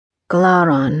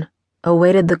Galaran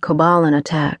awaited the Kobalan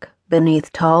attack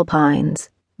beneath tall pines,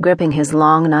 gripping his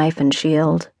long knife and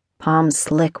shield, palms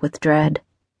slick with dread.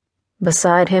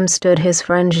 Beside him stood his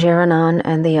friend Geranan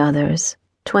and the others,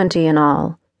 20 in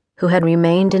all, who had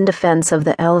remained in defense of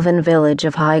the elven village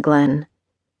of High Glen.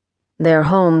 Their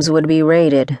homes would be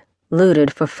raided,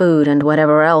 looted for food and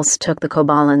whatever else took the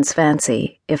Kobalan's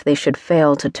fancy if they should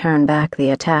fail to turn back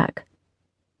the attack.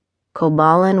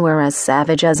 Kobalan were as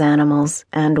savage as animals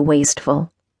and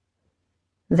wasteful.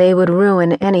 They would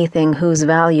ruin anything whose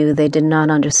value they did not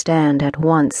understand at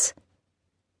once.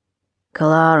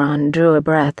 Galaran drew a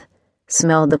breath,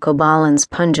 smelled the Kobalan's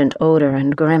pungent odor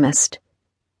and grimaced.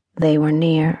 They were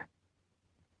near.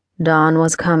 Dawn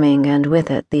was coming, and with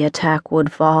it the attack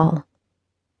would fall.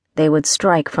 They would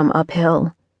strike from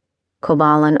uphill.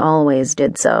 Kobalan always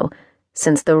did so,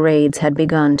 since the raids had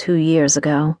begun 2 years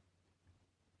ago.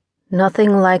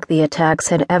 Nothing like the attacks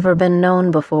had ever been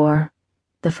known before.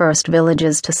 The first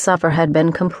villages to suffer had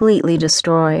been completely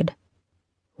destroyed.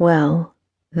 Well,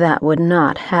 that would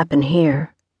not happen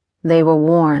here. They were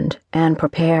warned and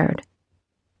prepared.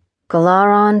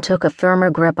 Galaran took a firmer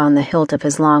grip on the hilt of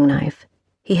his long knife.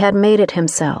 He had made it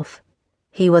himself.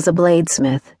 He was a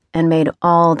bladesmith and made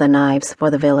all the knives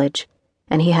for the village,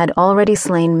 and he had already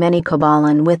slain many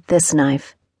Kobalan with this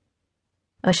knife.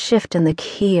 A shift in the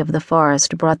key of the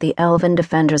forest brought the elven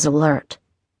defenders alert.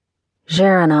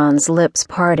 Geranan's lips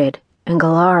parted, and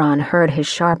Galaran heard his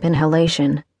sharp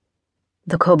inhalation.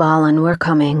 The Kobalan were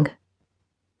coming.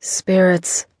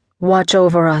 "Spirits, watch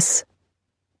over us."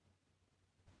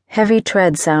 Heavy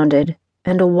tread sounded,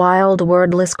 and a wild,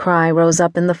 wordless cry rose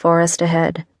up in the forest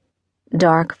ahead.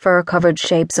 Dark, fur-covered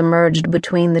shapes emerged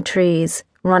between the trees,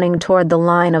 running toward the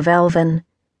line of elven.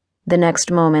 The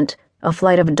next moment, a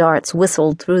flight of darts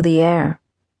whistled through the air.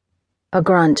 A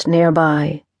grunt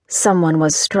nearby. Someone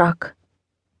was struck.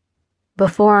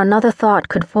 Before another thought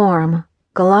could form,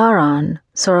 Galaran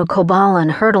saw a Kobalan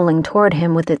hurtling toward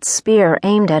him with its spear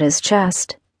aimed at his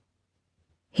chest.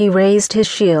 He raised his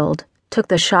shield, took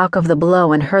the shock of the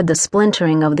blow and heard the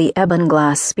splintering of the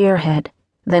ebon-glass spearhead,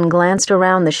 then glanced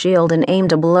around the shield and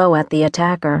aimed a blow at the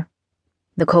attacker.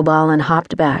 The Kobalan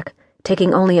hopped back,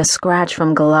 taking only a scratch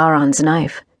from Galaran's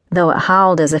knife, though it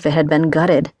howled as if it had been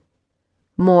gutted.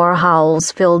 More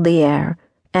howls filled the air,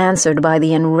 answered by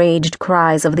the enraged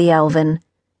cries of the elven.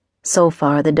 So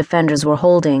far the defenders were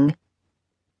holding.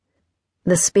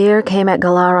 The spear came at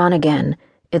Galaran again,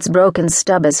 its broken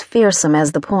stub as fearsome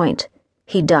as the point.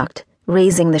 He ducked,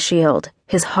 raising the shield,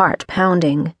 his heart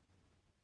pounding.